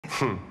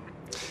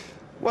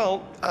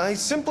Well, I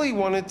simply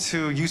wanted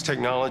to use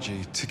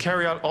technology to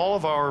carry out all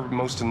of our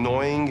most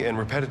annoying and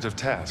repetitive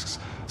tasks,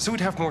 so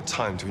we'd have more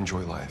time to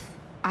enjoy life.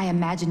 I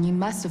imagine you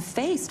must have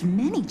faced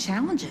many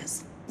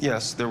challenges.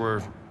 Yes, there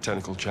were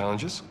technical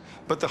challenges,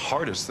 but the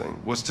hardest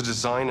thing was to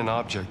design an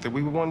object that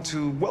we would want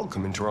to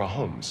welcome into our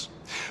homes.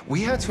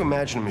 We had to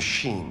imagine a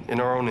machine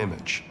in our own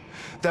image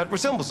that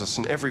resembles us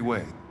in every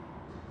way,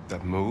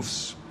 that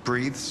moves,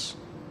 breathes,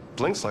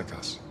 blinks like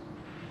us,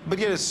 but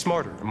yet is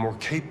smarter and more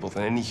capable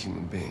than any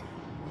human being.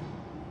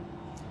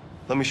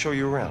 Let me show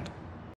you around.